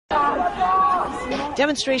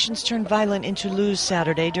Demonstrations turned violent in Toulouse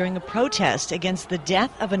Saturday during a protest against the death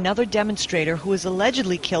of another demonstrator who was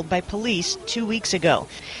allegedly killed by police 2 weeks ago.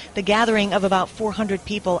 The gathering of about 400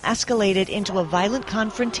 people escalated into a violent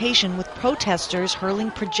confrontation with protesters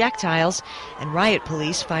hurling projectiles and riot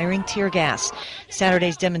police firing tear gas.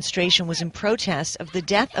 Saturday's demonstration was in protest of the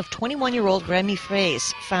death of 21-year-old Rémi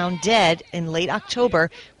Fraisse, found dead in late October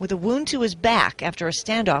with a wound to his back after a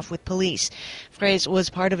standoff with police. Fraisse was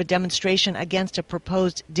part of a demonstration against a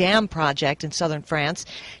proposed dam project in southern France.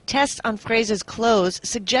 Tests on Fraisse's clothes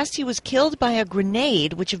suggest he was killed by a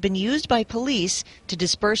grenade which had been used by police to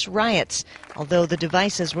disperse riots, although the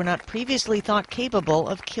devices were not previously thought capable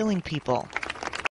of killing people.